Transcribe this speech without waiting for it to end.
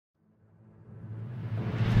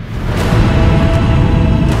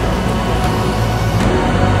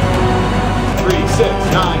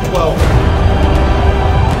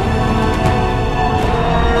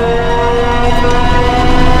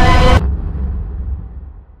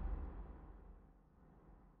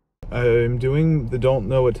I'm doing the Don't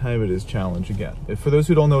Know What Time It Is challenge again. For those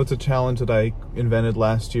who don't know, it's a challenge that I invented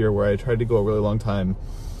last year where I tried to go a really long time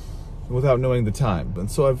without knowing the time.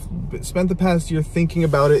 And so I've spent the past year thinking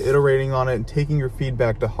about it, iterating on it, and taking your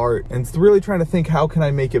feedback to heart, and really trying to think, how can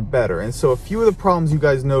I make it better? And so a few of the problems you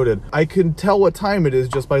guys noted, I can tell what time it is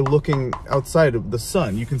just by looking outside of the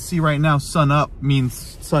sun. You can see right now, sun up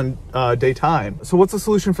means sun daytime. So what's the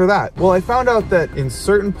solution for that? Well, I found out that in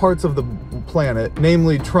certain parts of the planet,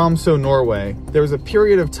 namely Tromsø, Norway, there's a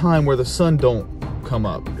period of time where the sun don't come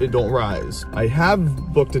up, it don't rise. I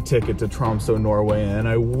have booked a ticket to Tromsø, Norway, and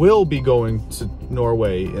I will be going to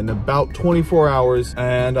Norway in about 24 hours,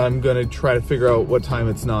 and I'm gonna try to figure out what time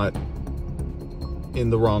it's not in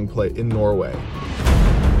the wrong place in Norway.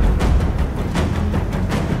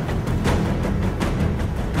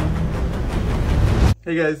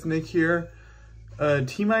 Hey guys, Nick here.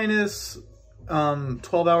 T-minus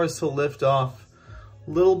 12 hours to lift off.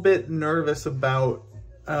 Little bit nervous about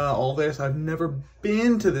all this. I've never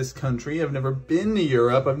been to this country. I've never been to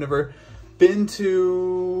Europe. I've never been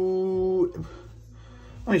to...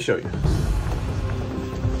 Let me show you.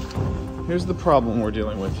 Here's the problem we're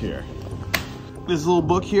dealing with here. This little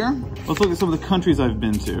book here. Let's look at some of the countries I've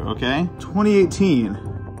been to, okay? 2018,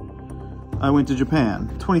 I went to Japan.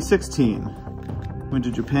 2016, went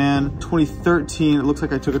to Japan. 2013, it looks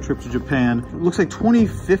like I took a trip to Japan. It looks like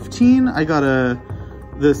 2015, I got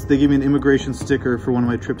they gave me an immigration sticker for one of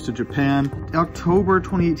my trips to Japan. October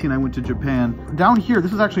 2018, I went to Japan. Down here,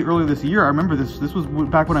 this was actually earlier this year. I remember this was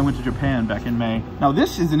back when I went to Japan back in May. Now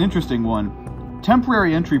this is an interesting one.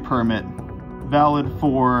 Temporary entry permit, valid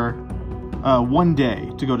for 1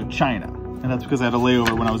 day to go to China. And that's because I had a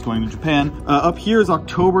layover when I was going to Japan. Up here is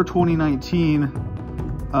October 2019.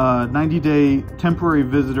 90-day temporary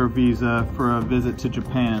visitor visa for a visit to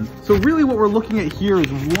Japan. So really what we're looking at here is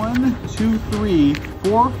 1, 2, 3,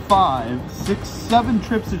 4, 5, 6, 7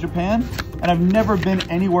 trips to Japan, and I've never been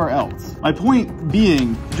anywhere else. My point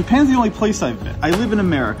being, Japan's the only place I've been. I live in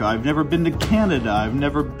America. I've never been to Canada. I've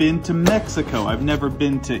never been to Mexico. I've never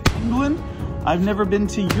been to England. I've never been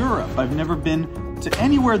to Europe. I've never been to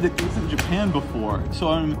anywhere that isn't Japan before. So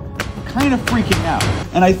I'm kind of freaking out.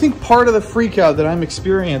 And I think part of the freak out that I'm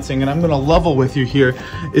experiencing, and I'm gonna level with you here,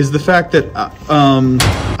 is the fact that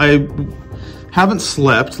I haven't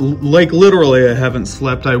slept. Like literally I haven't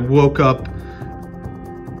slept. I woke up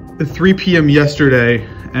at 3 p.m. yesterday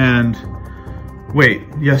and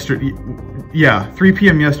yeah, 3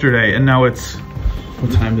 p.m. yesterday, and now it's,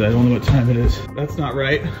 what time is it? I don't know what time it is. That's not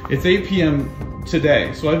right. It's 8 p.m.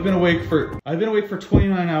 today. So I've been awake for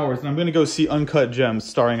 29 hours, and I'm gonna go see Uncut Gems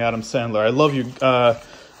starring Adam Sandler. I love you.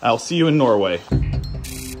 I'll see you in Norway.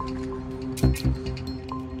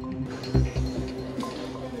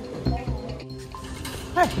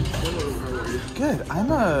 Hey. Good.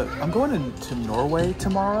 I'm going to Norway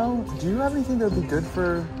tomorrow. Do you have anything that would be good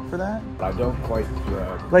for that? I don't quite,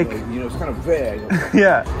 like, you know, it's kind of vague.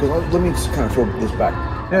 Yeah. Let me just kind of throw this back.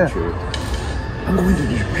 Yeah. Sure. I'm going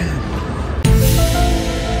to Japan.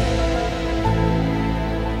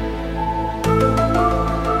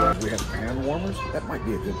 We have hand warmers. That might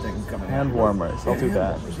be a good thing coming. Hand warmers. I'll do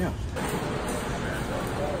that. Warmers, yeah.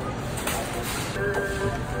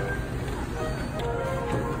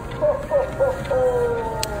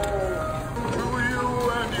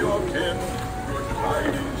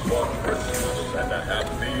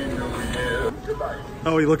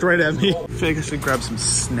 Oh, he looked right at me. I feel like I should grab some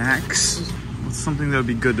snacks. What's something that would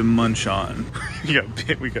be good to munch on?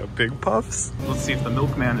 we got big puffs. Let's see if the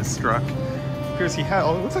milkman is struck. Appears he had.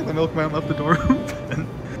 Oh, it looks like the milkman left the door open.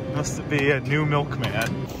 Must be a new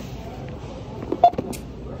milkman.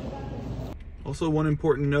 Also, one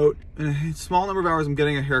important note: in a small number of hours, I'm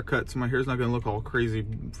getting a haircut, so my hair's not gonna look all crazy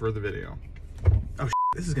for the video. Oh,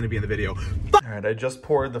 this is gonna be in the video. All right, I just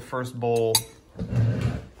poured the first bowl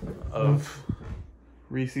of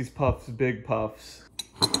Reese's Puffs Big Puffs,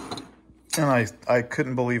 and I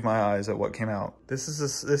couldn't believe my eyes at what came out. This is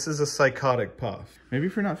a psychotic puff. Maybe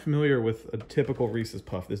if you're not familiar with a typical Reese's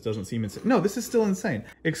Puff, this doesn't seem insane. No, this is still insane.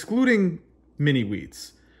 Excluding mini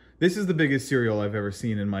wheats, this is the biggest cereal I've ever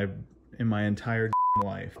seen in my entire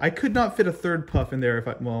life. I could not fit a third puff in there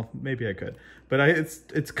if well, maybe I could, but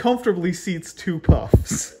it's comfortably seats 2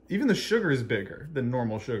 puffs. Even the sugar is bigger than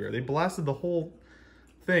normal sugar. They blasted the whole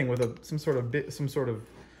thing with some sort of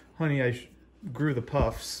honey. I grew the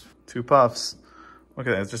puffs. 2 puffs. Look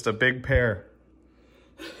at that. It's just a big pair.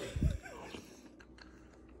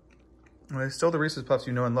 Well, it's still the Reese's Puffs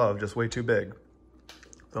you know and love, just way too big.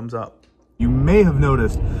 Thumbs up. You may have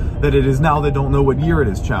noticed that it is now the Don't Know What Year It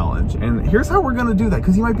Is challenge. And here's how we're gonna do that,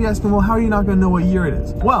 because you might be asking, well, how are you not gonna know what year it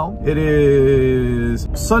is? Well, it is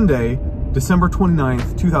Sunday, December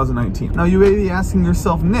 29th, 2019. Now you may be asking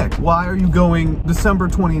yourself, Nick, why are you going December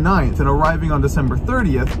 29th and arriving on December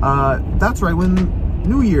 30th? That's right, when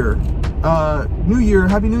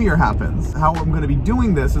Happy New Year happens. How I'm going to be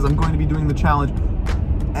doing this is I'm going to be doing the challenge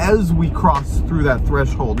as we cross through that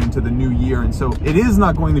threshold into the new year. And so it is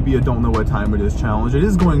not going to be a don't know what time it is challenge. It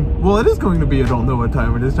is going to be a don't know what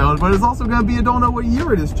time it is challenge, but it's also going to be a don't know what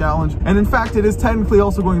year it is challenge. And in fact, it is technically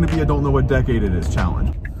also going to be a don't know what decade it is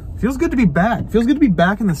challenge. Feels good to be back. Feels good to be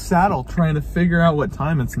back in the saddle trying to figure out what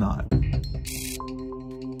time it's not.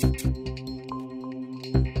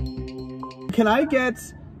 Can I get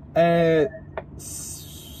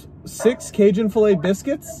 6 Cajun filet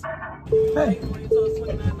biscuits? Hey.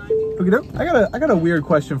 I got a weird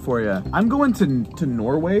question for you. I'm going to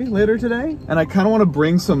Norway later today, and I kind of want to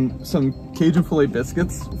bring some Cajun filet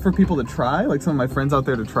biscuits for people to try, like some of my friends out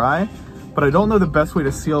there to try. But I don't know the best way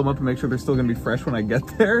to seal them up and make sure they're still gonna be fresh when I get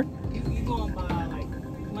there. You going by like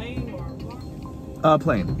plane or car?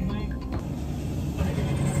 Plane.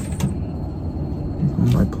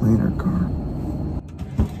 My plane or car?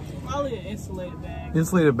 Probably an insulated bag.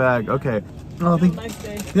 Insulated bag. Okay. Oh, Have a nice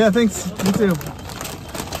day. Yeah, thanks. You too.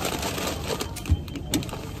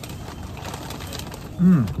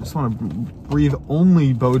 Just want to breathe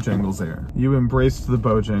only Bojangles air. You embraced the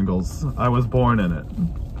Bojangles. I was born in it.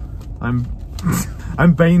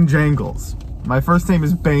 I'm Bane Jangles. My first name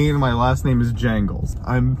is Bane, my last name is Jangles.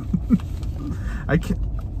 I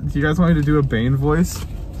can't, do you guys want me to do a Bane voice?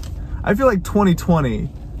 I feel like 2020,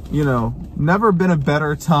 you know, never been a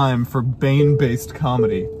better time for Bane-based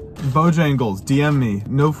comedy. Bojangles, DM me.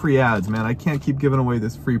 No free ads, man. I can't keep giving away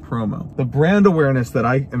this free promo. The brand awareness that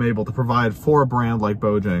I am able to provide for a brand like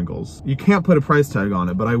Bojangles, you can't put a price tag on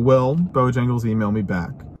it, but I will. Bojangles, email me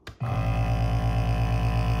back.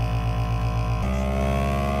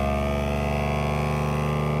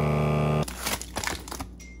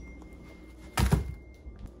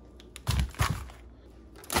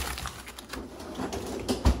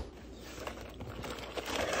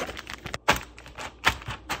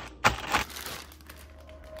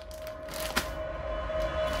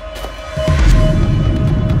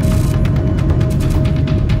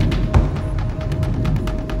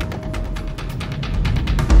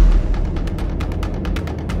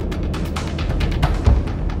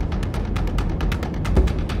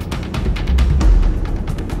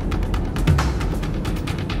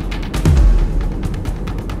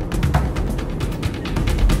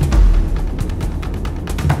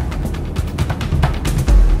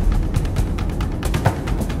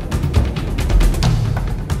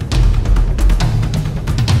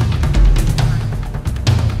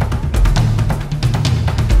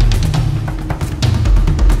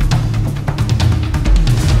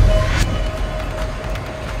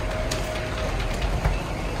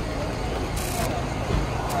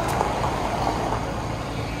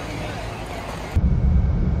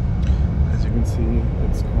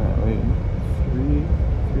 It's currently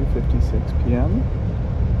 3:56 p.m.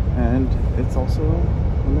 and it's also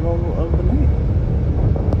the middle of the night.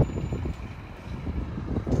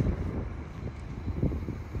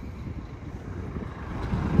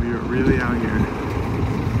 We are really out here.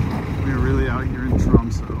 We are really out here in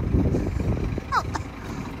Tromsø.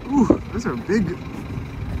 Ooh, those are big,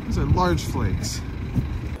 those are large flakes.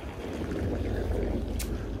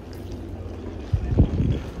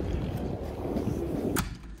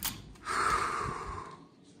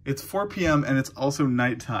 It's 4 p.m. and it's also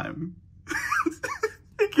nighttime.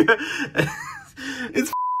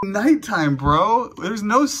 It's nighttime, bro. There's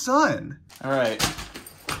no sun. All right.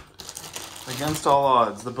 Against all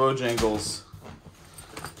odds, the Bojangles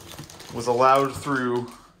was allowed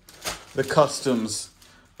through the customs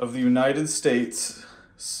of the United States,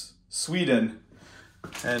 Sweden,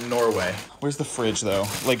 and Norway. Where's the fridge, though?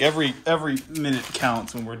 Like every minute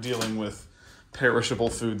counts when we're dealing with perishable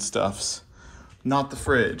foodstuffs. Not the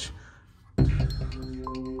fridge.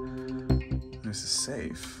 This is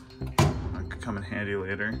safe. That could come in handy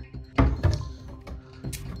later.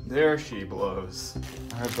 There she blows.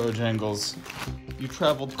 All right, Bojangles, you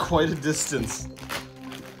traveled quite a distance.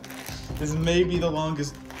 This may be the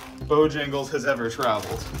longest Bojangles has ever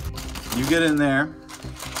traveled. You get in there.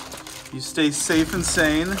 You stay safe and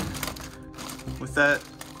sane with that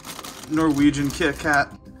Norwegian Kit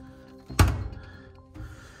Kat.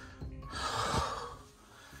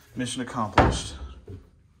 Mission accomplished.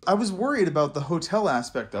 I was worried about the hotel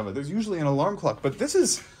aspect of it. There's usually an alarm clock, but this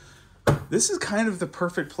is kind of the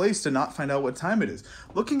perfect place to not find out what time it is.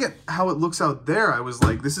 Looking at how it looks out there, I was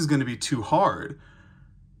like, this is going to be too hard.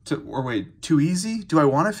 Too easy? Do I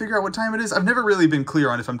want to figure out what time it is? I've never really been clear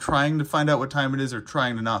on if I'm trying to find out what time it is or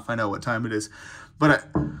trying to not find out what time it is. But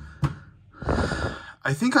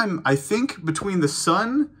I think between the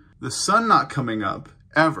sun not coming up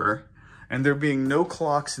ever and there being no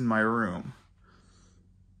clocks in my room,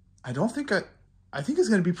 I think it's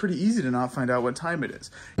going to be pretty easy to not find out what time it is.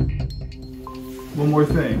 One more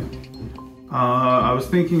thing. I was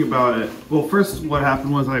thinking about it. Well, first what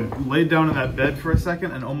happened was I laid down in that bed for a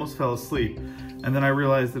second and almost fell asleep. And then I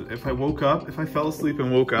realized that if I fell asleep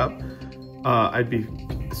and woke up, I'd be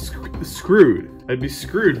screwed. I'd be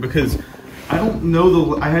screwed because I don't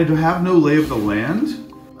know I had to have no lay of the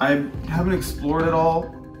land. I haven't explored at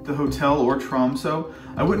all the hotel or Tromsø.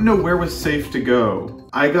 I wouldn't know where was safe to go.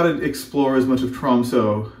 I gotta explore as much of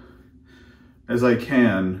Tromsø as I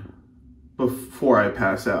can before I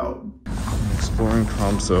pass out. Exploring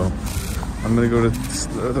Tromsø. I'm gonna go to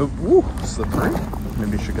slippery.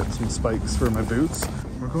 Maybe I should get some spikes for my boots.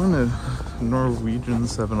 We're going to Norwegian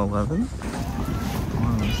 7-Eleven. I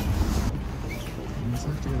just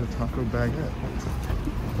have to get a taco baguette.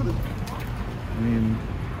 I mean,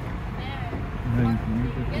 my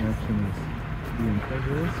usual connection is being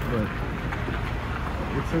incredulous, but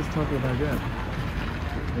it says taco baguette.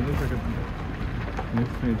 It looks like a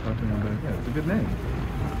mixed-made taco baguette. It's a good name.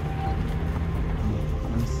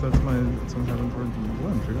 That's what I'm having for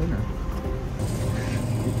lunch or dinner.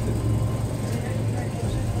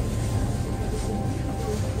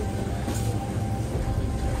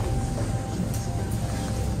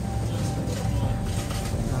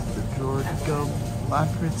 Got the Georgia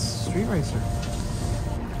Lafritz Street Racer.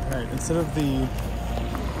 Alright, instead of the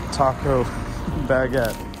taco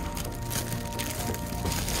baguette,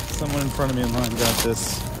 someone in front of me in line got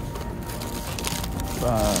this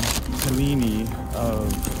panini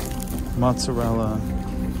of mozzarella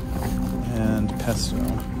and pesto,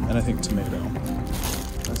 and I think tomato.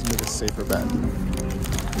 Let's make a safer bet.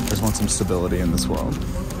 I just want some stability in this world.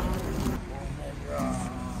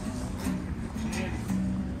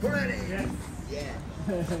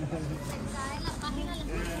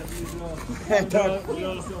 I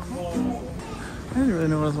didn't really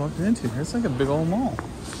know what I was walking into here. It's like a big old mall.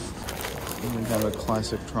 We have a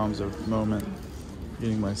classic Tromsø moment,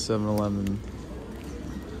 eating my 7-Eleven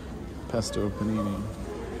pesto panini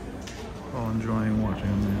while enjoying watching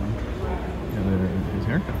a man get his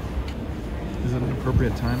haircut. Is it an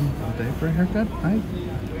appropriate time of day for a haircut? I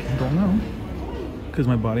don't know. Because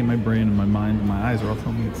my body, my brain, and my mind, and my eyes are all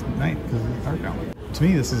telling me it's night because it's dark out. To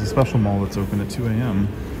me, this is a special mall that's open at 2 a.m.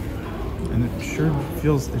 And it sure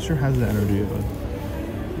has the energy of a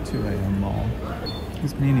 2 a.m. mall.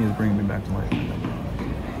 This panini is bringing me back to life.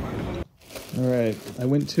 All right, I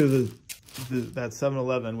went to that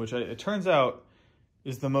 7-Eleven, which it turns out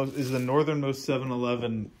is the northernmost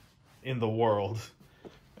 7-Eleven in the world.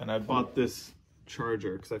 And I bought this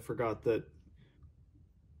charger because I forgot that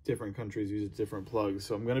different countries use different plugs.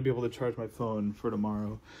 So I'm gonna be able to charge my phone for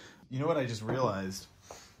tomorrow. You know what I just realized?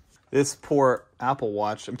 This poor Apple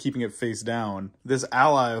Watch, I'm keeping it face down. This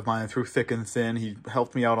ally of mine through thick and thin, he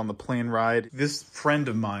helped me out on the plane ride. This friend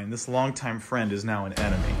of mine, this longtime friend, is now an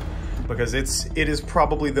enemy. Because it is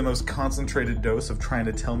probably the most concentrated dose of trying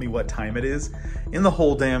to tell me what time it is in the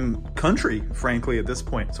whole damn country, frankly, at this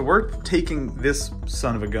point. So we're taking this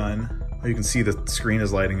son of a gun. Oh, you can see the screen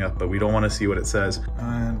is lighting up, but we don't want to see what it says.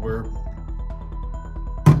 And we're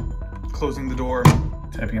closing the door,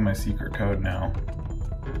 typing in my secret code now.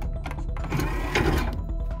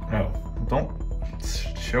 Oh, don't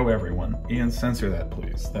show everyone. Ian, censor that,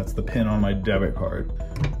 please. That's the pin on my debit card.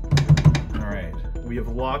 All right, we have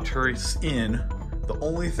locked her in. The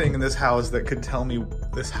only thing in this house that could tell me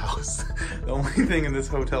the only thing in this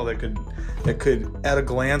hotel that could at a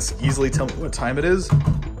glance easily tell me what time it is,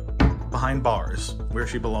 behind bars, where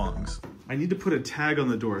she belongs. I need to put a tag on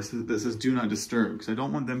the door that says do not disturb, because I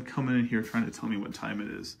don't want them coming in here trying to tell me what time it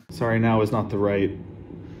is. Sorry, now is not the right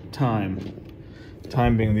time.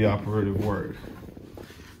 Time being the operative word.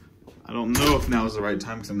 I don't know if now is the right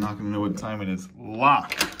time because I'm not going to know what time it is.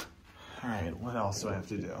 Lock. All right, what else do I have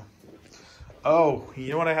to do? Oh,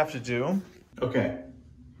 you know what I have to do? Okay.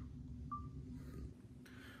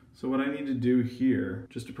 So what I need to do here,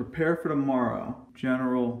 just to prepare for tomorrow,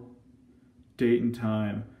 general, date and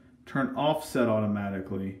time, turn offset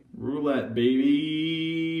automatically. Roulette,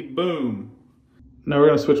 baby, boom. Now we're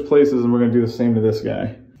gonna switch places and we're gonna do the same to this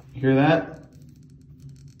guy. You hear that?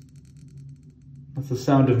 That's the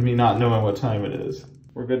sound of me not knowing what time it is.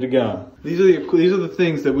 We're good to go. These are the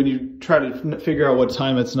things that when you try to figure out what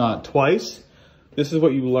time it's not twice, this is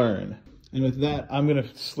what you learn. And with that, I'm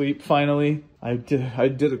gonna sleep finally. I did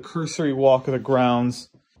a cursory walk of the grounds.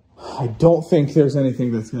 I don't think there's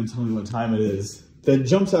anything that's going to tell me what time it is that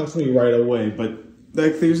jumps out to me right away, but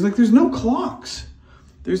there's no clocks.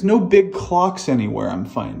 There's no big clocks anywhere I'm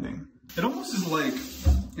finding. It almost is like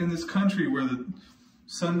in this country where the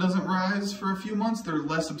sun doesn't rise for a few months, they're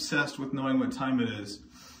less obsessed with knowing what time it is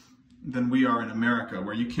than we are in America,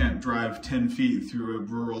 where you can't drive 10 feet through a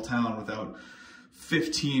rural town without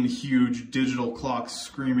 15 huge digital clocks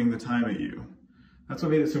screaming the time at you. That's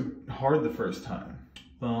what made it so hard the first time.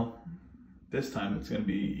 Well, this time it's going to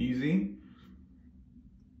be easy.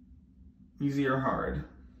 Easy or hard?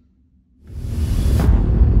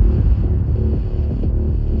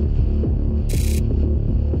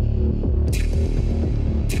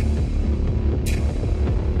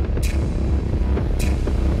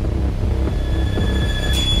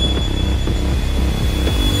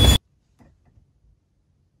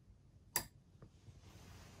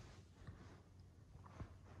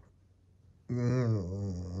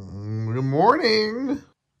 Good morning.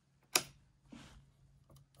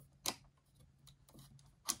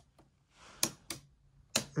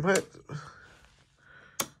 What?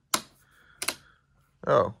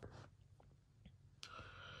 Oh.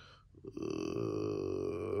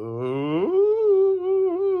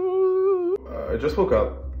 I just woke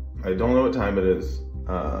up. I don't know what time it is.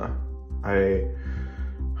 I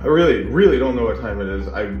really don't know what time it is.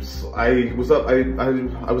 I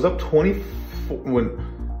was up 24 when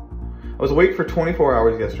I was awake for 24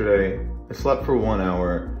 hours yesterday. I slept for 1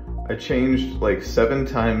 hour. I changed like 7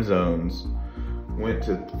 time zones. Went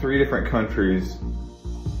to 3 different countries.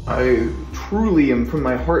 I truly am, from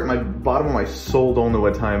my heart and my bottom of my soul, don't know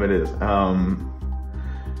what time it is. And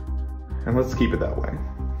let's keep it that way.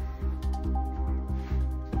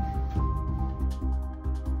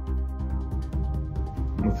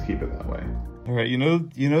 Let's keep it that way. All right, you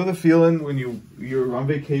know the feeling when you're on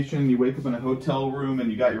vacation, you wake up in a hotel room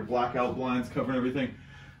and you got your blackout blinds covering everything,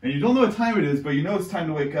 and you don't know what time it is, but you know it's time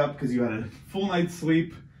to wake up because you had a full night's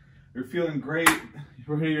sleep. You're feeling great.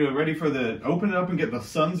 You're ready for the open it up and get the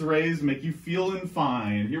sun's rays, make you feeling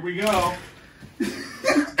fine. Here we go.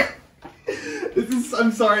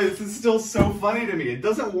 I'm sorry, this is still so funny to me. It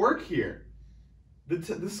doesn't work here.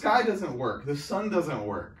 The sky doesn't work. The sun doesn't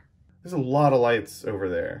work. There's a lot of lights over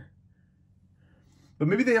there. But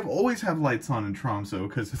maybe they always have lights on in Tromsø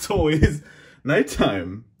because it's always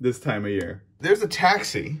nighttime this time of year. There's a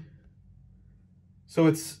taxi. So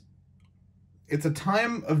it's a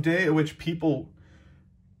time of day at which people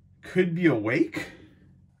could be awake.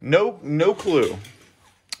 No clue.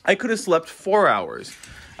 I could have slept 4 hours.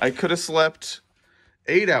 I could have slept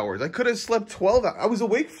 8 hours. I could have slept 12 hours. I was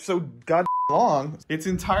awake so goddamn long. It's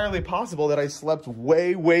entirely possible that I slept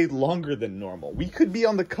way longer than normal. We could be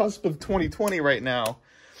on the cusp of 2020 right now,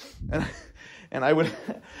 and I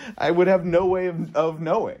would have no way of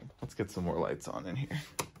knowing. Let's get some more lights on in here.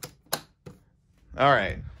 All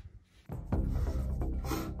right.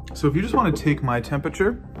 So if you just want to take my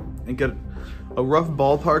temperature and get a rough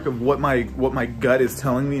ballpark of what my gut is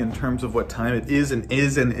telling me in terms of what time it is and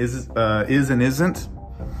isn't.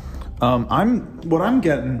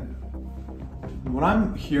 What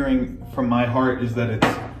I'm hearing from my heart is that it's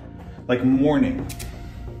like morning.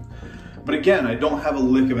 But again, I don't have a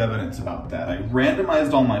lick of evidence about that. I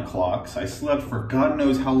randomized all my clocks. I slept for God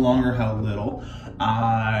knows how long or how little.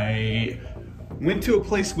 I went to a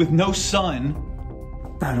place with no sun.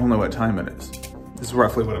 I don't know what time it is. This is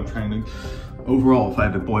roughly what I'm trying to, overall, if I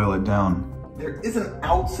had to boil it down. There is an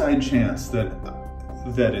outside chance that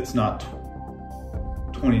it's not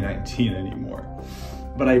 2019 anymore,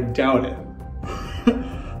 but I doubt it.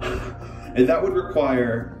 And that would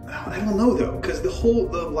require, I don't know though, because the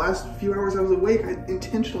last few hours I was awake, I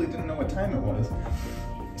intentionally didn't know what time it was.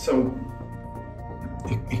 So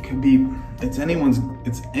it could be, it's anyone's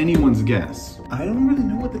guess. I don't really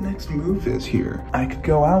know what the next move is here. I could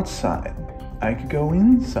go outside. I could go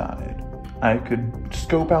inside. I could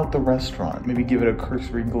scope out the restaurant, maybe give it a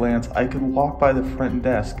cursory glance. I could walk by the front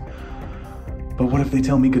desk. But what if they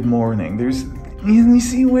tell me good morning? You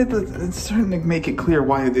see what, it's starting to make it clear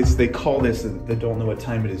why they call this, they don't know what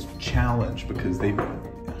time it is, challenge, because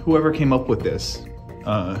whoever came up with this,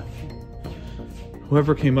 well,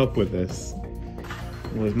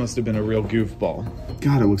 it must have been a real goofball.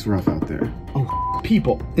 God, it looks rough out there. Oh,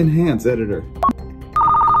 people. Enhance editor.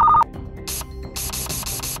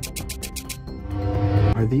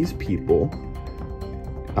 Are these people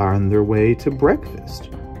on their way to breakfast?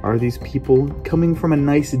 Are these people coming from a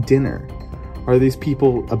nice dinner? Are these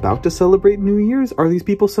people about to celebrate New Year's? Are these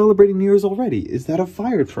people celebrating New Year's already? Is that a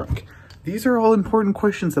fire truck? These are all important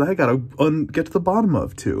questions that I gotta get to the bottom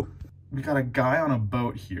of too. We got a guy on a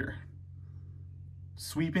boat here.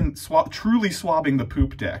 truly swabbing the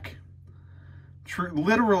poop deck.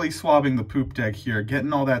 Literally swabbing the poop deck here,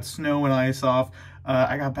 getting all that snow and ice off.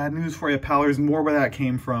 I got bad news for you, pal. There's more where that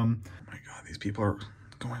came from. Oh my God, these people are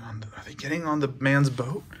going on, are they getting on the man's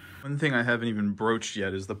boat? One thing I haven't even broached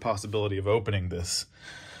yet is the possibility of opening this.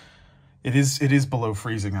 It is below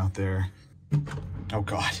freezing out there. Oh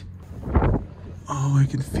God. Oh, I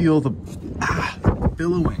can feel the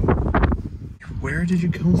billowing. Where did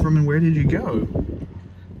you come from and where did you go?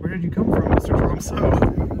 Where did you come from, Mr.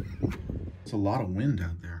 Tromso? It's a lot of wind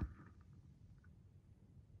out there.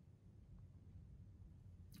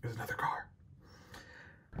 There's another car.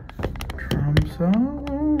 Tromso.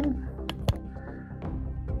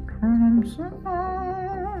 Tromso.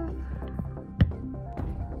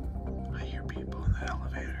 I hear people in the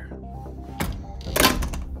elevator.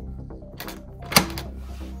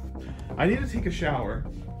 I need to take a shower,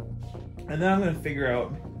 and then I'm gonna figure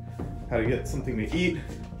out how to get something to eat,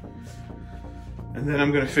 and then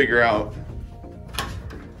I'm gonna figure out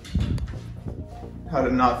how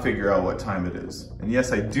to not figure out what time it is. And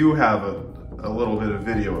yes, I do have a little bit of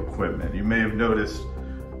video equipment. You may have noticed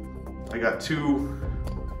I got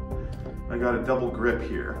a double grip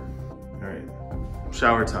here. All right,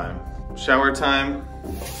 shower time. Shower time,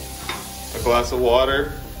 a glass of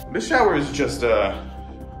water. This shower is just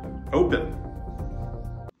open.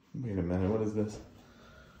 Wait a minute, what is this?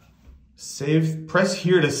 Press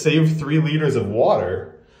here to save 3 liters of water.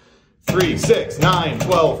 3, 6, 9,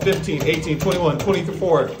 12, 15, 18, 21,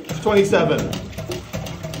 24, 27.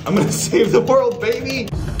 I'm gonna save the world, baby!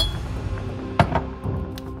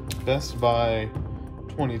 Best Buy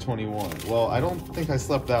 2021. Well, I don't think I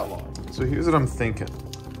slept that long. So here's what I'm thinking.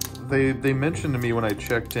 They mentioned to me when I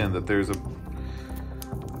checked in that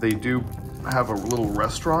they do have a little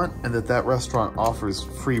restaurant and that restaurant offers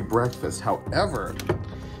free breakfast. However,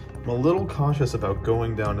 I'm a little cautious about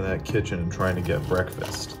going down to that kitchen and trying to get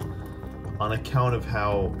breakfast on account of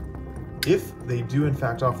how, if they do in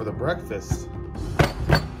fact offer the breakfast,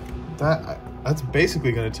 that's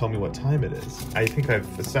basically going to tell me what time it is. I think I've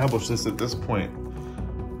established this at this point.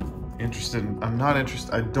 I'm not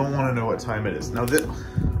interested. I don't want to know what time it is. Now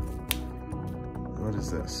what is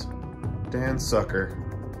this? Dan Sucker.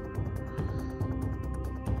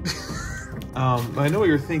 I know what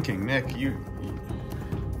you're thinking, Nick.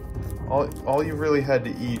 All you really had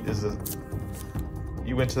to eat is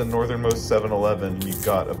you went to the northernmost 7-Eleven and you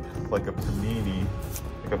got a panini,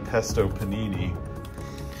 like a pesto panini.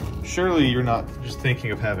 Surely you're not just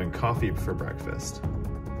thinking of having coffee for breakfast.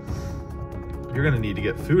 You're gonna need to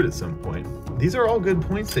get food at some point. These are all good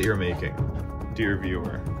points that you're making, dear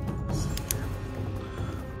viewer.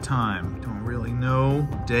 Time, don't really know.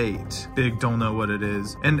 Date, big don't know what it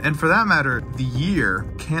is. And for that matter, the year,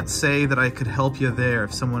 can't say that I could help you there.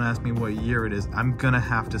 If someone asks me what year it is, I'm gonna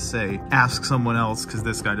have to say, ask someone else, because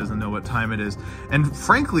this guy doesn't know what time it is. And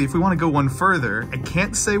frankly, if we wanna go one further, I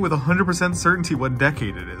can't say with 100% certainty what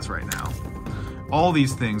decade it is right now. All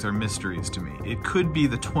these things are mysteries to me. It could be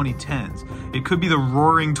the 2010s. It could be the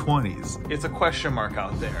roaring 20s. It's a question mark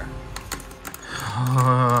out there.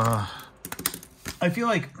 I feel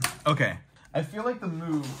like the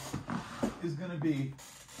move is gonna be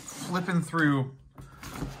flipping through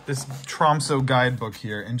this Tromso guidebook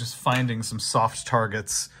here and just finding some soft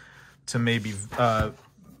targets to maybe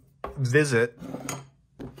visit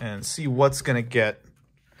and see what's gonna get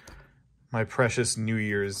my precious New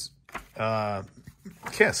Year's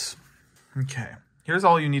kiss. Okay, here's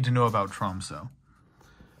all you need to know about Tromso.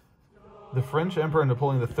 The French Emperor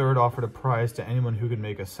Napoleon III offered a prize to anyone who could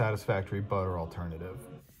make a satisfactory butter alternative.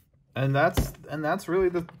 And that's really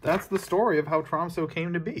the story of how Tromso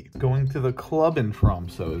came to be. Going to the club in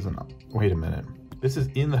Tromso is wait a minute. This is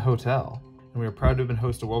in the hotel. And we are proud to have been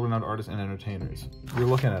host to world-renowned artists and entertainers. You're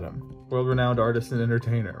looking at him. World-renowned artist and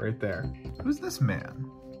entertainer right there. Who's this man?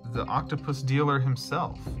 The octopus dealer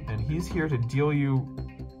himself. And he's here to deal you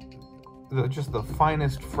just the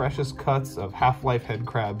finest, freshest cuts of half-life head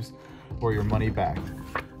crabs or your money back.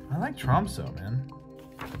 I like Tromso, man.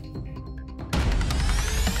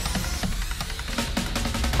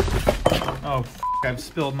 Oh, I've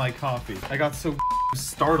spilled my coffee. I got so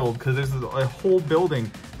startled because there's a whole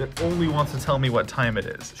building that only wants to tell me what time it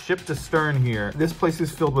is. Ship to stern here, this place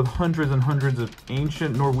is filled with hundreds and hundreds of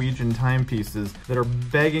ancient Norwegian timepieces that are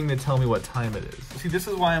begging to tell me what time it is. See, this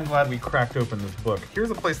is why I'm glad we cracked open this book.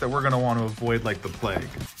 Here's a place that we're gonna want to avoid like the plague.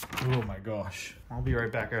 Oh my gosh. I'll be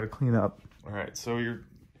right back, I gotta clean up. All right, so you're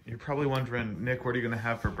probably wondering, Nick, what are you gonna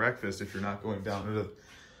have for breakfast if you're not going down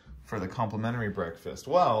for the complimentary breakfast?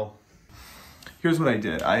 Well, here's what I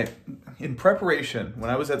did. In preparation, when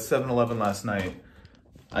I was at 7-Eleven last night,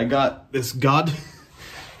 I got this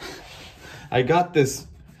I got this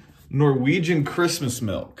Norwegian Christmas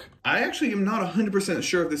milk. I actually am not 100%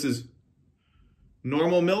 sure if this is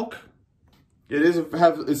normal milk. It is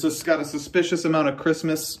it's just got a suspicious amount of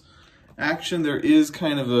Christmas action. There is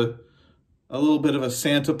kind of a little bit of a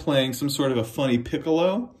Santa playing some sort of a funny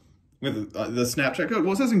piccolo with the Snapchat code.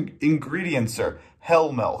 Well, it says ingredients are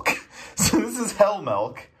hell milk. So this is hell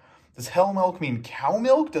milk. Does hell milk mean cow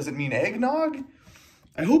milk? Does it mean eggnog?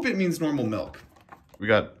 I hope it means normal milk. We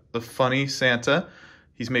got the funny Santa.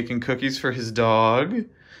 He's making cookies for his dog,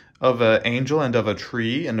 of an angel and of a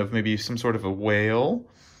tree and of maybe some sort of a whale.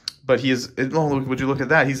 But he is, oh, would you look at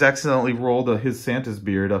that? He's accidentally rolled his Santa's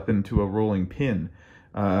beard up into a rolling pin,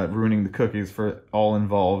 ruining the cookies for all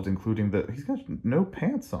involved, including he's got no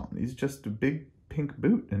pants on. He's just a big pink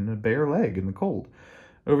boot and a bare leg in the cold.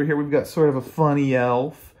 Over here, we've got sort of a funny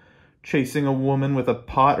elf chasing a woman with a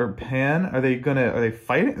pot or pan. Are they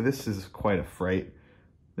fighting? This is quite a fright.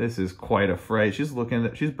 This is quite a fright. She's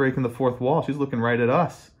breaking the fourth wall. She's looking right at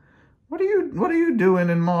us. What are you doing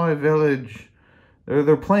in my village?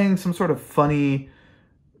 They're playing some sort of funny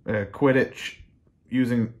Quidditch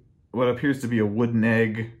using what appears to be a wooden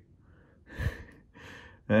egg.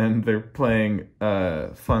 And they're playing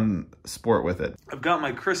fun sport with it. I've got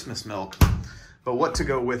my Christmas milk, but what to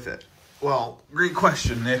go with it? Well, great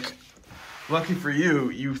question, Nick. Lucky for you,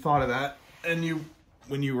 you thought of that. And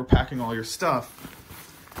when you were packing all your stuff,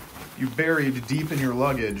 you buried deep in your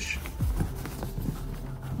luggage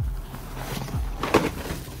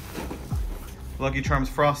Lucky Charms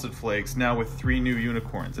Frosted Flakes, now with 3 new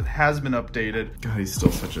unicorns. It has been updated. God, he's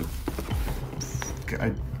still such a...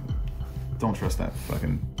 I don't trust that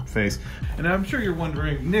fucking face. And I'm sure you're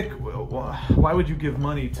wondering, Nick, why would you give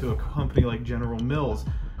money to a company like General Mills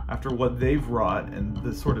after what they've wrought and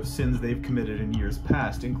the sort of sins they've committed in years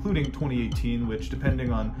past, including 2018, which,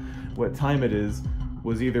 depending on what time it is,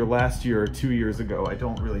 was either last year or 2 years ago. I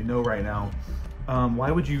don't really know right now.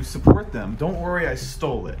 Why would you support them? Don't worry, I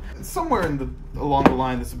stole it. Somewhere along the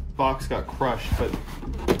line, this box got crushed, but,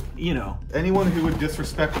 you know, anyone who would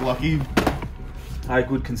disrespect Lucky, I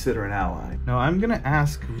would consider an ally. Now, I'm gonna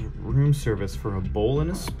ask room service for a bowl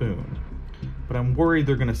and a spoon, but I'm worried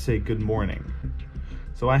they're gonna say good morning.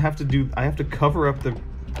 So I have to cover up the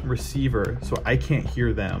receiver so I can't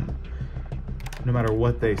hear them, no matter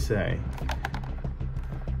what they say.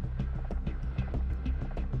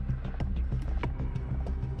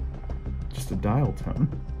 Just a dial tone.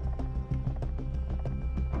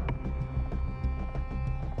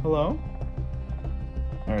 Hello?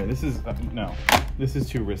 All right, this is, no, this is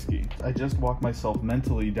too risky. I just walked myself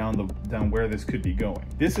mentally down where this could be going.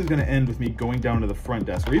 This is gonna end with me going down to the front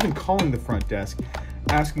desk, or even calling the front desk,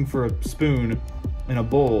 asking for a spoon and a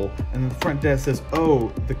bowl, and the front desk says, oh,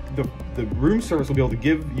 the room service will be able to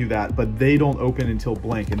give you that, but they don't open until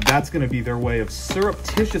blank, and that's gonna be their way of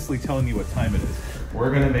surreptitiously telling you what time it is.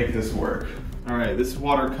 We're gonna make this work. All right, this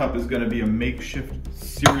water cup is gonna be a makeshift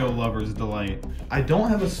cereal lover's delight. I don't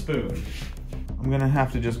have a spoon. I'm gonna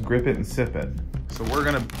have to just grip it and sip it. So we're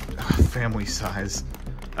gonna, family size.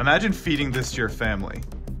 Imagine feeding this to your family.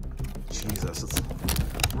 Jesus, it's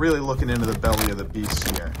really looking into the belly of the beast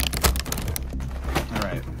here. All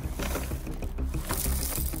right.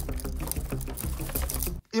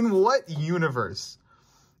 In what universe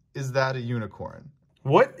is that a unicorn?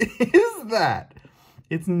 What is that?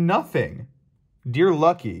 It's nothing. Dear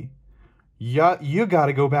Lucky, you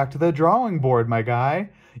gotta go back to the drawing board, my guy.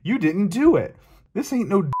 You didn't do it. This ain't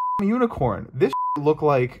no unicorn. This look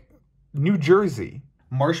like New Jersey.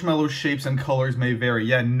 Marshmallow shapes and colors may vary.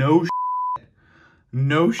 Yeah, no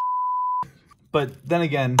no. But then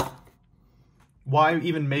again, why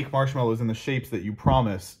even make marshmallows in the shapes that you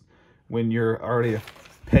promise when you're already a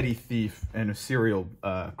petty thief and a serial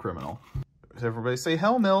criminal? Does everybody say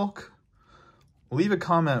hell milk? Leave a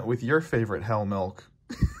comment with your favorite hell milk.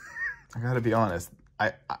 I gotta be honest,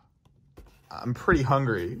 I'm pretty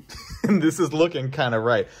hungry, and this is looking kind of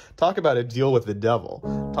right. Talk about a deal with the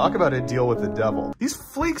devil. Talk about a deal with the devil. These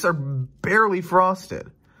flakes are barely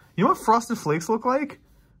frosted. You know what frosted flakes look like?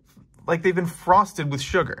 Like they've been frosted with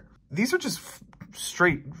sugar. These are just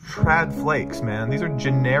straight trad flakes, man. These are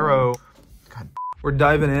Gennaro. God. We're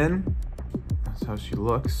diving in. That's how she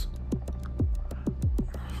looks.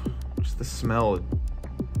 Just the smell.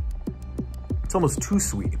 It's almost too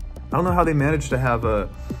sweet. I don't know how they managed to have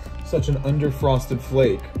such an underfrosted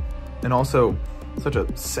flake and also such a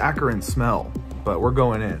saccharine smell, but we're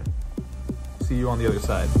going in. See you on the other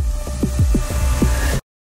side.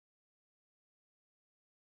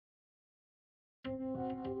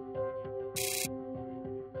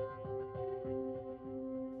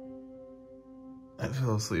 I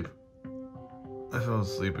fell asleep. I fell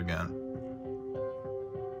asleep again.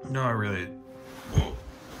 No, I really...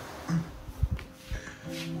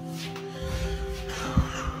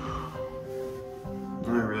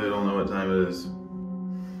 don't know what time it is.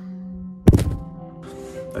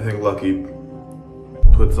 I think Lucky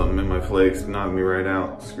put something in my flakes, knocked me right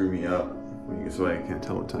out, screwed me up. So I can't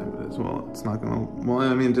tell what time it is. Well, it's not gonna... Well,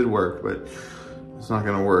 I mean, it did work, but it's not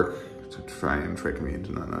gonna work to try and trick me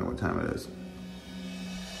into not knowing what time it is.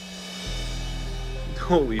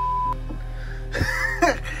 Holy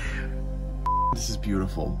This is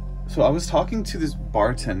beautiful. So I was talking to this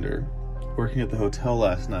bartender working at the hotel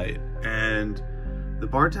last night, and the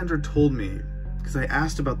bartender told me, because I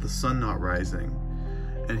asked about the sun not rising,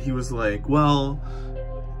 and he was like, well,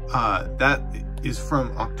 that is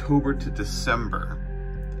from October to December.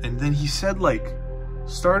 And then he said, like,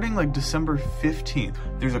 starting like December 15th,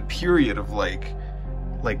 there's a period of like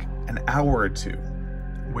an hour or two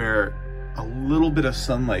where a little bit of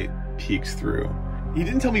sunlight peeks through. He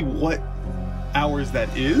didn't tell me what hours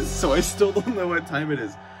that is, so I still don't know what time it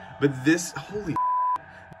is. But this, holy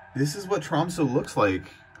this is what Tromsø looks like,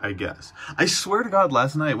 I guess. I swear to God,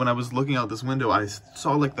 last night when I was looking out this window, I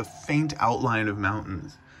saw like the faint outline of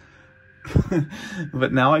mountains.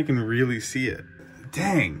 But now I can really see it.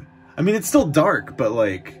 Dang. I mean, it's still dark, but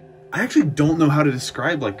like, I actually don't know how to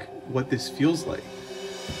describe like what this feels like.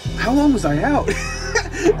 How long was I out?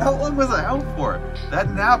 How long was I out for?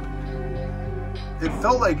 That nap, it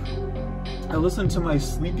felt like I listened to my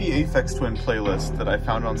Sleepy Aphex Twin playlist that I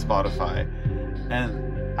found on Spotify,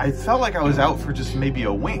 and I felt like I was out for just maybe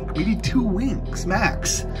a wink, maybe 2 winks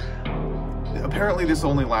max. Apparently this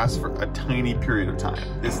only lasts for a tiny period of time.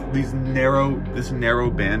 This narrow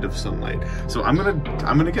band of sunlight. So I'm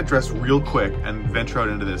gonna get dressed real quick and venture out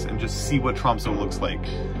into this and just see what Tromsø looks like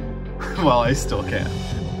while I still can.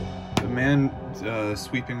 The man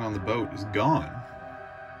sweeping on the boat is gone.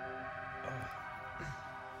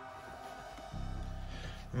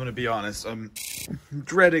 I'm gonna be honest, I'm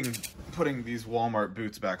dreading putting these Walmart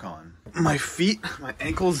boots back on. My feet, my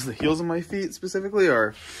ankles, the heels of my feet specifically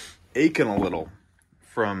are aching a little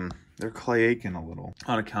they're clay aching a little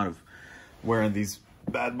on account of wearing these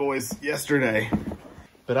bad boys yesterday.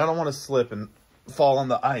 But I don't want to slip and fall on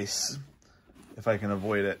the ice if I can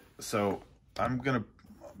avoid it. So I'm gonna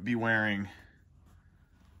be wearing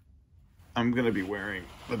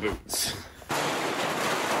the boots.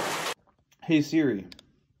 Hey Siri,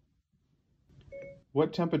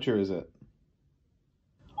 what temperature is it?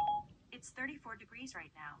 It's 34 degrees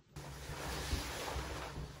right now.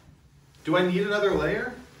 Do I need another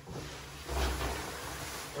layer?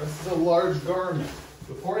 This is a large garment.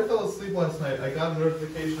 Before I fell asleep last night, I got a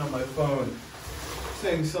notification on my phone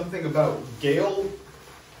saying something about gale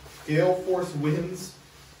force winds.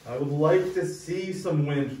 I would like to see some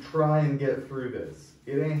wind try and get through this.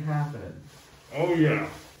 It ain't happening. Oh yeah,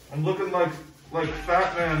 I'm looking like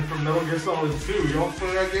Fat Man from Metal Gear Solid 2. Y'all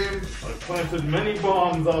play that game? I planted many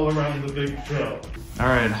bombs all around the big shell.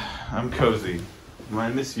 Alright, I'm cozy. I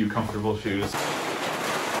miss you, comfortable shoes.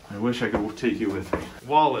 I wish I could take you with me.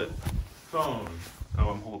 Wallet, phone.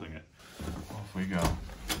 Oh, I'm holding it. Off we go.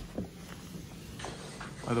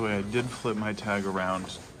 By the way, I did flip my tag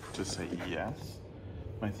around to say yes.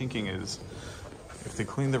 My thinking is, if they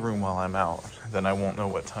clean the room while I'm out, then I won't know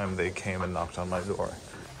what time they came and knocked on my door.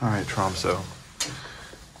 All right, Tromsø.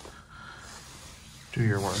 Do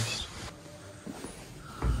your worst.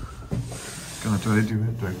 God, do I do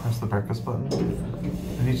it? Do I press the breakfast button?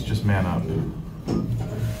 I need to just man up.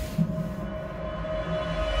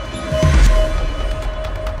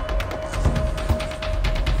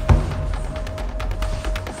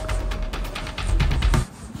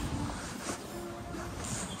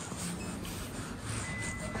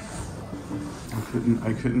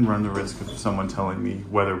 I couldn't run the risk of someone telling me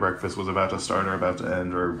whether breakfast was about to start or about to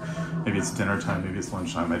end, or maybe it's dinner time, maybe it's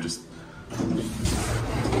lunchtime. I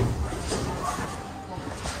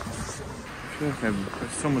feel like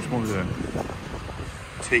there's so much more to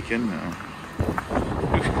take in now.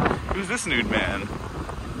 Who's this nude man?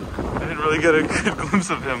 I didn't really get a good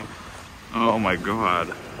glimpse of him. Oh my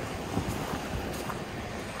God.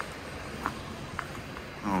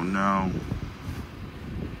 Oh no.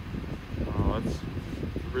 Oh, that's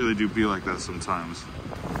really do be like that sometimes.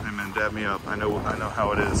 Hey man, dab me up. I know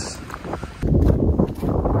how it is.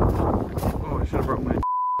 Oh, I should have brought my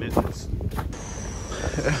mittens.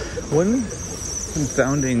 One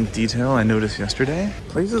confounding detail I noticed yesterday,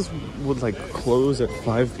 places would like close at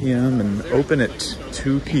 5 p.m. and open at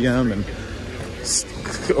 2 p.m. and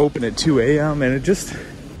open at 2 a.m. and it just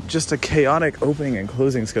a chaotic opening and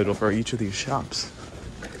closing schedule for each of these shops.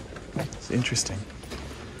 It's interesting.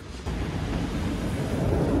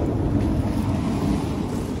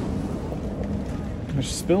 They're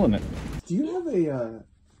spilling it. Do you have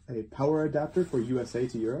a power adapter for USA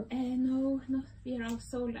to Europe? No, we are all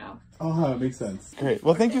sold out. Oh, makes sense. Great.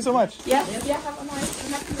 Well, thank you so much. Yeah, have a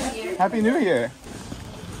nice Happy New Year. Happy New Year.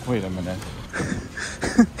 Wait a minute.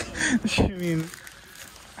 You mean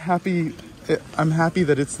happy? I'm happy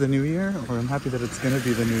that it's the new year, or I'm happy that it's gonna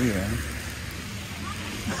be the new year.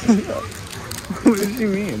 What does she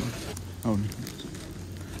mean? Oh,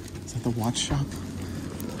 is that the watch shop?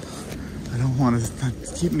 I don't want to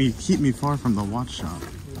keep me far from the watch shop.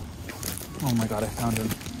 Oh my god, I found him.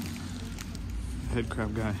 Head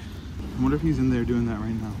crab guy. I wonder if he's in there doing that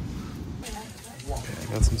right now. Okay,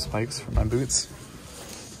 I got some spikes for my boots.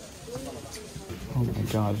 Oh my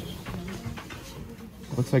god.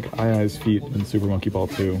 Looks like Ai's feet in Super Monkey Ball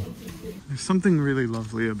 2. There's something really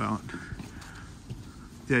lovely about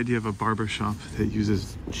the idea of a barber shop that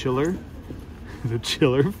uses chiller, the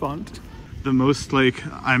chiller font. The most like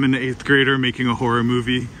I'm an 8th grader making a horror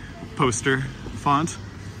movie poster font,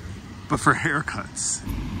 but for haircuts.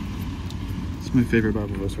 It's my favorite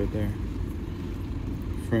barber post right there.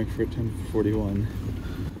 Frankfurt 1041.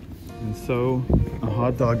 And so a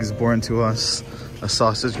hot dog is born to us, a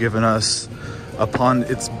sausage given us, upon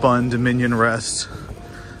its bun dominion rest.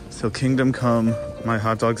 So kingdom come, my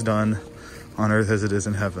hot dog's done, on earth as it is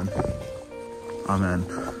in heaven. Amen.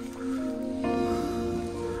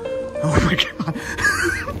 Oh my god.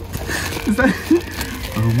 Is that?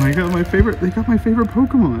 Oh my god, my favorite. They got my favorite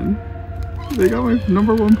Pokemon. They got my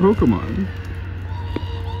 #1 Pokemon.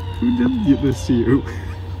 Who did give this to you?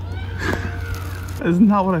 That's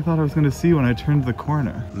not what I thought I was going to see when I turned the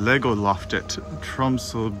corner. Lego Loftet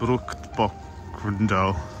Tromsø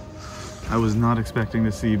Bruktbokrundo. I was not expecting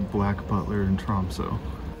to see Black Butler in Tromsø.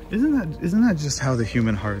 Isn't that just how the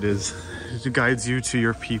human heart is? It guides you to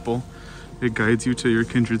your people. It guides you to your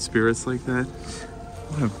kindred spirits like that.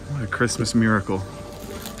 What a Christmas miracle.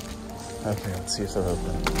 Okay, let's see if they're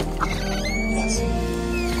open. Yes.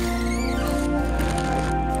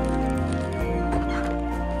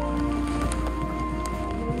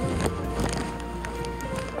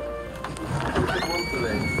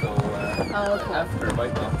 Oh, okay. After,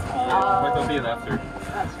 might not be an after.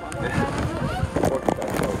 That's fine.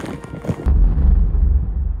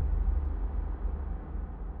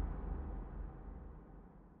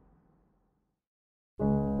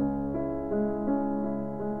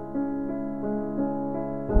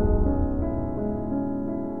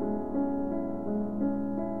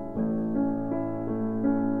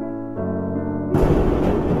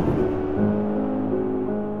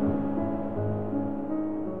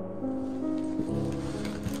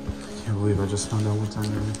 I just found out what time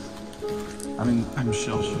it is. I'm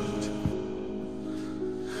shell-shocked.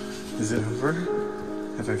 Is it over?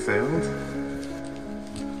 Have I failed?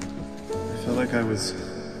 I felt like I was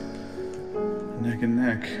neck and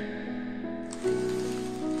neck.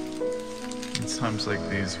 It's times like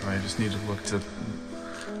these where I just need to look to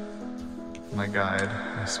my guide,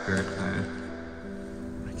 my spirit guide.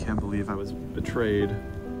 I can't believe I was betrayed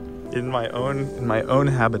in my own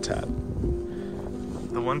habitat.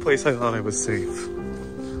 The one place I thought I was safe.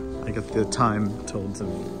 I got the time told to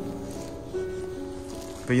me.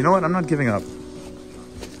 But you know what? I'm not giving up.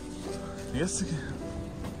 I guess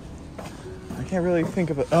I can't really think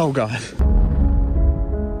of it. Oh God.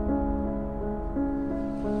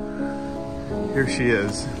 Here she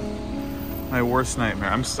is. My worst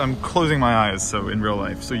nightmare. I'm closing my eyes so in real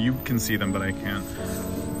life, so you can see them, but I can't.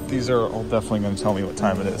 These are all definitely going to tell me what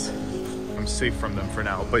time it is. I'm safe from them for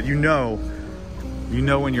now, but you know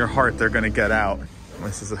in your heart they're gonna get out.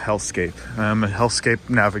 This is a hellscape. I'm a hellscape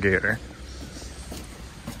navigator.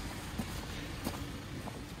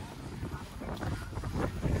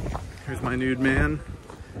 Here's my nude man.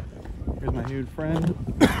 Here's my nude friend.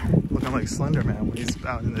 Looking like Slender Man when he's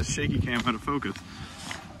out in this shaky cam out of focus.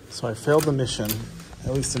 So I failed the mission,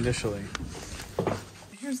 at least initially.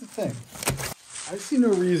 Here's the thing. I see no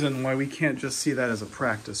reason why we can't just see that as a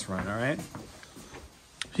practice run, all right?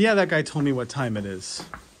 Yeah, that guy told me what time it is.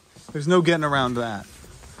 There's no getting around that.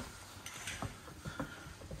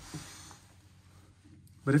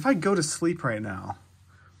 But if I go to sleep right now,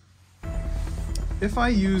 if I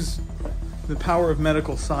use the power of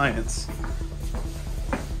medical science,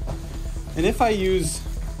 and if I use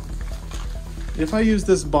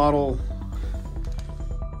this bottle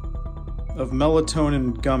of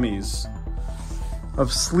melatonin gummies, of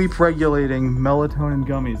sleep regulating melatonin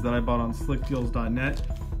gummies that I bought on slickdeals.net,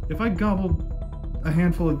 if I gobbled a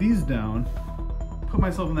handful of these down, put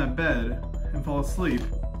myself in that bed, and fall asleep,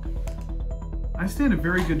 I stand a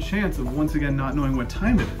very good chance of once again not knowing what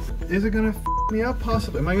time it is. Is it gonna f me up?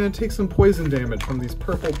 Possibly. Am I gonna take some poison damage from these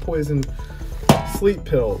purple poison sleep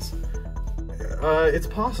pills. It's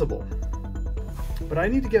possible. But I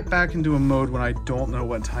need to get back into a mode when I don't know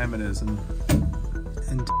what time it is, and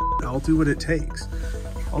I'll do what it takes.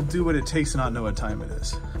 I'll do what it takes to not know what time it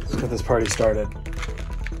is. Let's get this party started.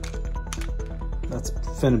 That's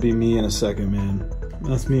finna be me in a second, man.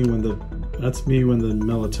 That's me when the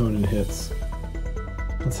melatonin hits.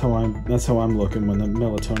 That's how I'm looking when the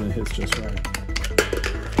melatonin hits just right.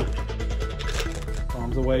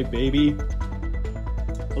 Arms away, baby.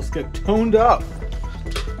 Let's get toned up.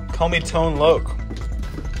 Call me Tone Loc,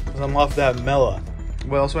 because I'm off that Mela.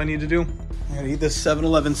 What else do I need to do? I gotta eat this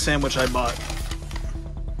 7-Eleven sandwich I bought.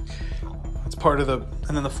 It's part of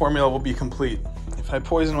and then the formula will be complete. If I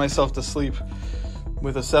poison myself to sleep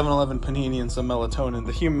with a 7-Eleven panini and some melatonin,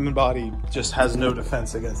 the human body just has no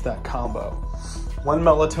defense against that combo. 1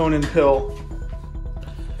 melatonin pill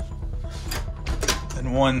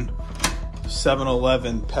and 1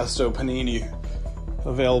 7-Eleven pesto panini,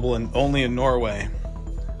 available only in Norway.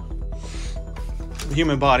 The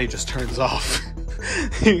human body just turns off.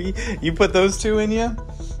 You put those two in you?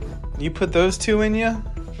 You put those two in you?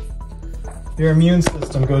 Your immune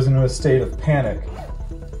system goes into a state of panic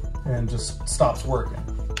and just stops working.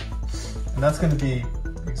 And that's going to be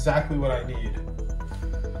exactly what I need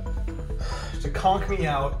to conk me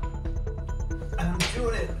out. And I'm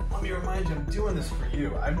doing it, let me remind you, I'm doing this for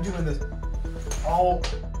you. I'm doing this all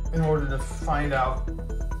in order to find out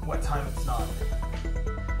what time it's not.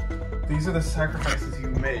 These are the sacrifices you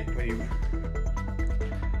make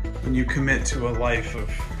when you commit to a life of,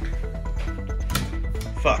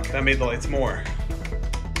 fuck, that made the lights more.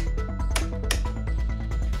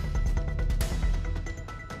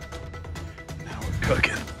 Now we're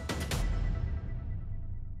cooking.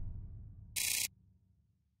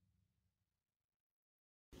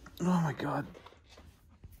 Oh my God.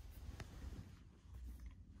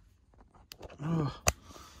 Oh,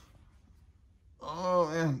 oh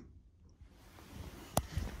man.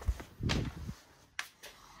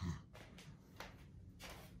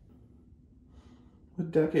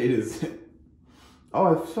 What decade is it? Oh,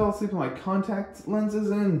 I fell asleep with my contact lenses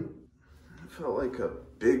in. It felt like a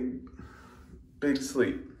big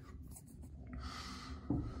sleep.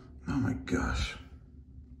 Oh my gosh.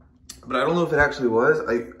 But I don't know if it actually was.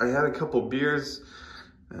 I had a couple beers,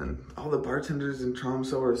 and all the bartenders in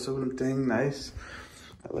Tromsø are so dang nice.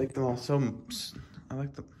 I like them all so much. I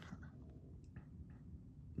like the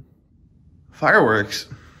fireworks.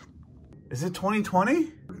 Is it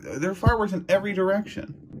 2020? There are fireworks in every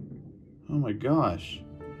direction. Oh my gosh.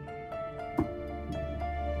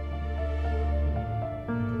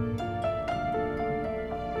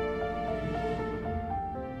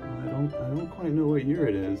 I don't quite know what year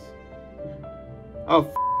it is. Oh,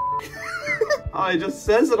 oh, it just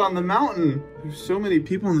says it on the mountain. There's so many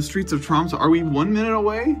people in the streets of Tromsø. Are we 1 minute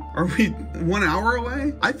away? Are we 1 hour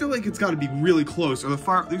away? I feel like it's got to be really close, or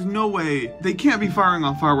there's no way. They can't be firing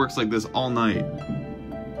off fireworks like this all night.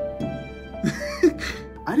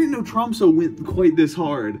 I didn't know Tromsø went quite this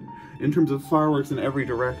hard in terms of fireworks in every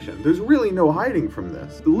direction. There's really no hiding from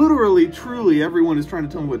this. Literally, truly, everyone is trying to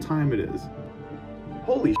tell me what time it is.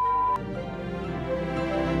 Holy shit.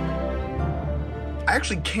 I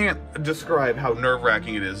actually can't describe how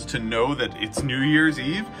nerve-wracking it is to know that it's New Year's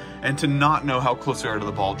Eve and to not know how close we are to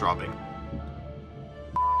the ball dropping.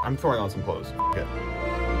 I'm throwing on some clothes. Okay.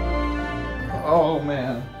 Oh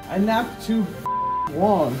man, I napped too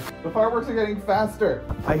long. The fireworks are getting faster.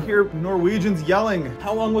 I hear Norwegians yelling.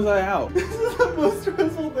 How long was I out? This is the most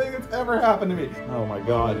stressful thing that's ever happened to me. Oh my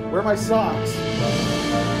God, where are my socks?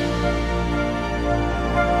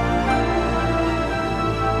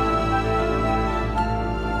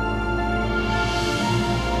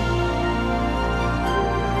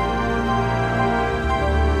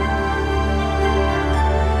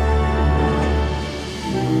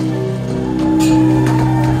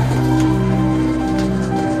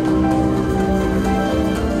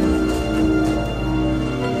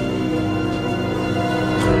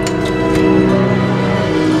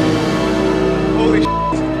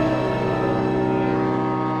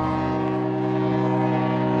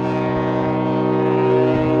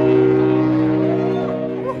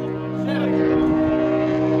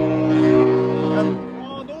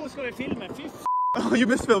 Oh, you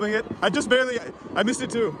missed filming it? I missed it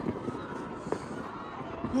too.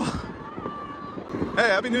 Hey,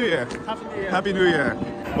 Happy New Year. Happy New Year. Happy New Year.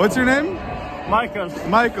 What's your name? Michael.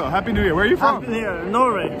 Michael, Happy New Year. Where are you from? Happy New Year,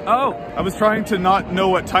 Norway. Oh, I was trying to not know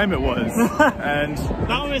what time it was. And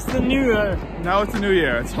now it's the New Year. Now it's the New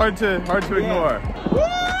Year. It's hard to ignore. Woo!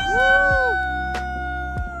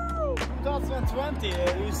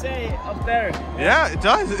 2020, you say up there. Yeah, it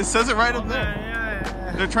does. It says it right up there. Yeah.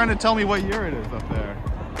 They're trying to tell me what year it is up there.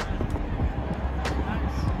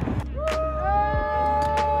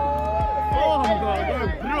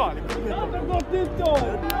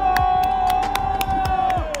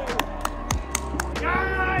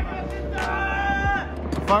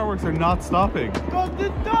 The fireworks are not stopping.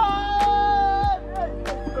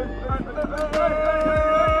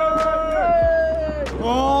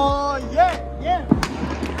 Oh yeah, yeah.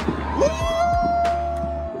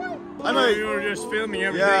 You're just filming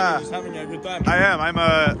everything Yeah. and just having a good time. I am. I'm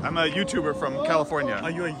a YouTuber from California. Are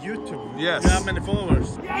you a YouTuber? Yes. You have many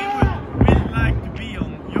followers? We would really like to be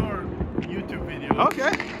on your YouTube video.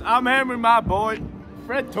 Okay. I'm here with my boy,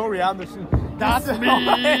 Fred Torrey Anderson. That's me.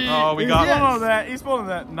 Oh, we got He's one of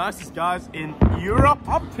the nicest guys in Europe.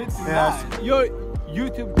 I'm pitching Yes. that. Your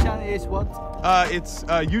YouTube channel is what? It's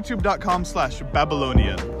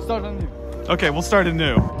youtube.com/Babylonian. Start on you. Okay, we'll start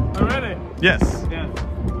anew. Are you ready? Yes. Yes.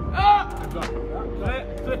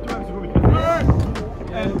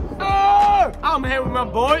 I'm here with my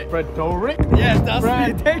boy, Fred Torrey. Yes, that's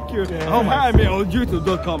me. Thank you. Oh my. Find me on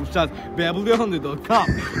youtube.com/babylonian.com.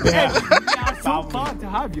 We are so fun to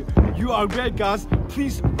have you. You are great guys.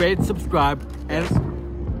 Please rate, subscribe, and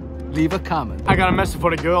leave a comment. I got a message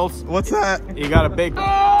for the girls. What's that? You got a big.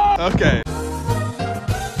 Okay.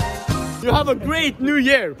 You have a great new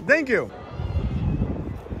year. Thank you.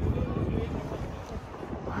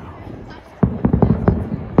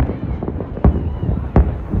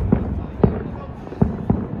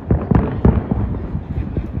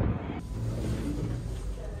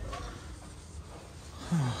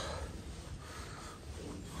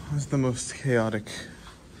 It was the most chaotic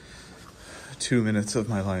 2 minutes of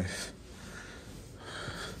my life.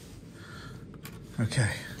 Okay.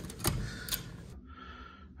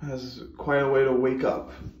 That's quite a way to wake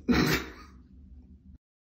up.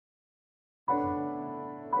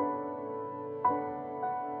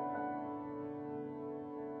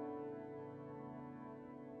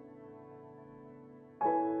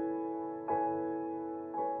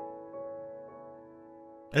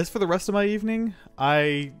 As for the rest of my evening,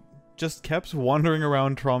 I just kept wandering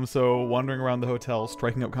around Tromsø, wandering around the hotel,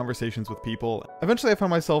 striking up conversations with people. Eventually I found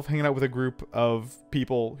myself hanging out with a group of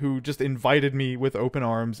people who just invited me with open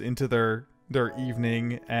arms into their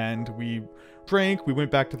evening, and we drank, we went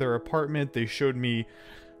back to their apartment, they showed me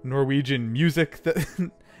Norwegian music that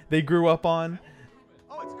they grew up on.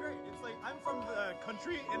 Oh, it's great. It's like, I'm from the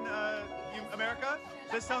country in America.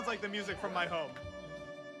 This sounds like the music from my home.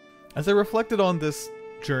 As I reflected on this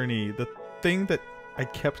journey, the thing that I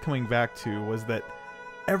kept coming back to was that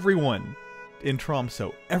everyone in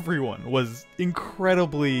Tromsø, everyone was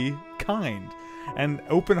incredibly kind and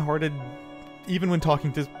open-hearted, even when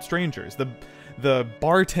talking to strangers. The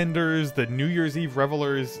bartenders, the New Year's Eve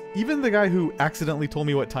revelers, even the guy who accidentally told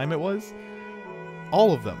me what time it was,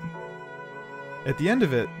 all of them. At the end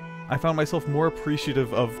of it, I found myself more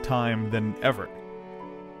appreciative of time than ever.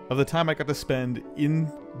 Of the time I got to spend in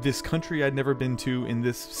this country I'd never been to, in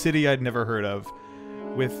this city I'd never heard of,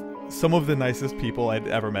 with some of the nicest people I'd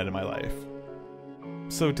ever met in my life.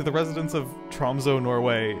 So to the residents of Tromsø,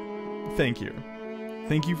 Norway, thank you.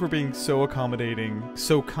 Thank you for being so accommodating,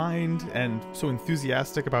 so kind, and so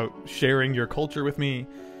enthusiastic about sharing your culture with me.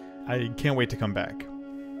 I can't wait to come back.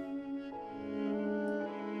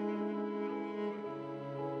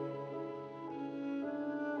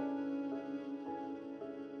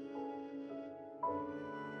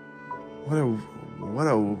 What a...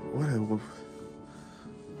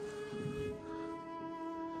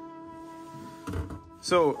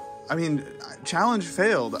 So, I mean, challenge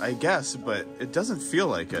failed, I guess, but it doesn't feel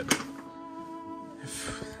like it.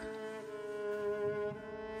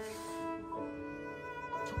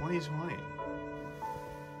 2020.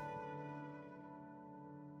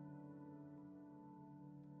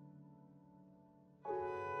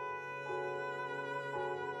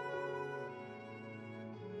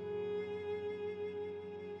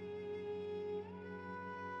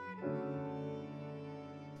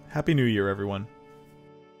 Happy New Year, everyone.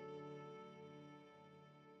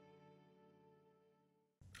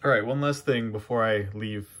 Alright, one last thing before I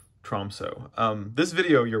leave Tromsø. This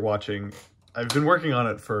video you're watching, I've been working on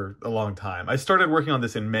it for a long time. I started working on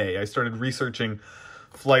this in May. I started researching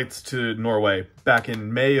flights to Norway back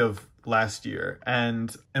in May of last year.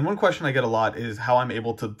 And one question I get a lot is how I'm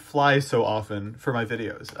able to fly so often for my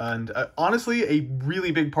videos. And honestly, a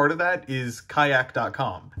really big part of that is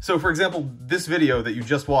kayak.com. So for example, this video that you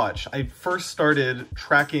just watched, I first started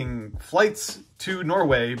tracking flights to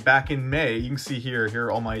Norway back in May. You can see here are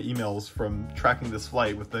all my emails from tracking this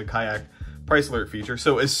flight with the kayak price alert feature.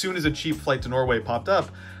 So as soon as a cheap flight to Norway popped up,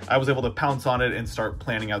 I was able to pounce on it and start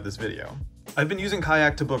planning out this video. I've been using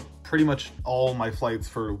Kayak to book pretty much all my flights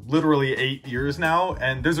for literally 8 years now,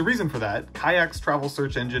 and there's a reason for that. Kayak's travel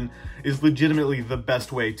search engine is legitimately the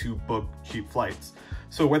best way to book cheap flights.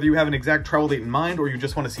 So whether you have an exact travel date in mind or you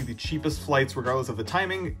just want to see the cheapest flights regardless of the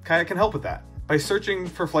timing, Kayak can help with that. By searching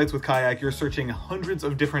for flights with Kayak, you're searching hundreds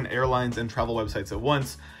of different airlines and travel websites at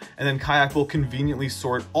once, and then Kayak will conveniently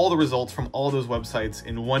sort all the results from all those websites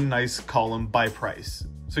in one nice column by price.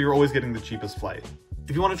 So you're always getting the cheapest flight.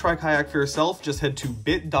 If you want to try Kayak for yourself, just head to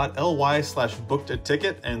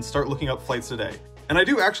bit.ly/bookedaticket and start looking up flights today. And I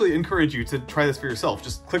do actually encourage you to try this for yourself.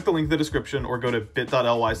 Just click the link in the description or go to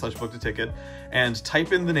bit.ly/bookedaticket and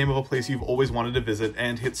type in the name of a place you've always wanted to visit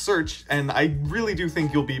and hit search, and I really do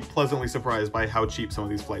think you'll be pleasantly surprised by how cheap some of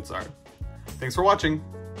these flights are. Thanks for watching.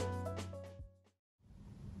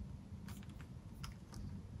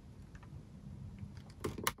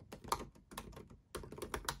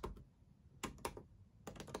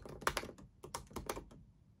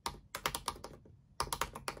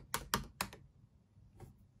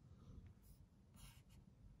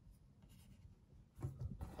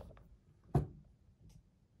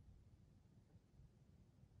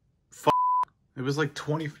 It was like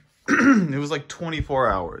it was like 24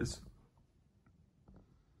 hours.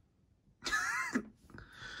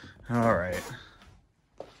 All right.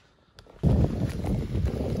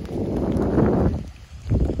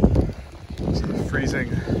 It's the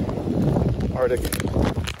freezing Arctic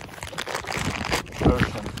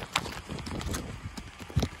Ocean.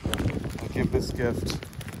 I give this gift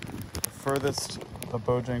the furthest a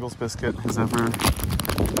Bojangles biscuit has ever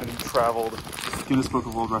traveled. Guinness Book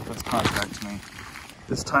of World Records contacts me.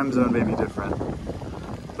 This time zone may be different,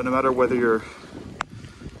 but no matter whether you're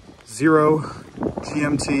 0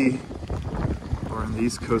 GMT or on the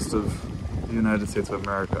east coast of the United States of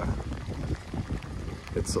America,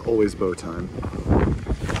 it's always bow time.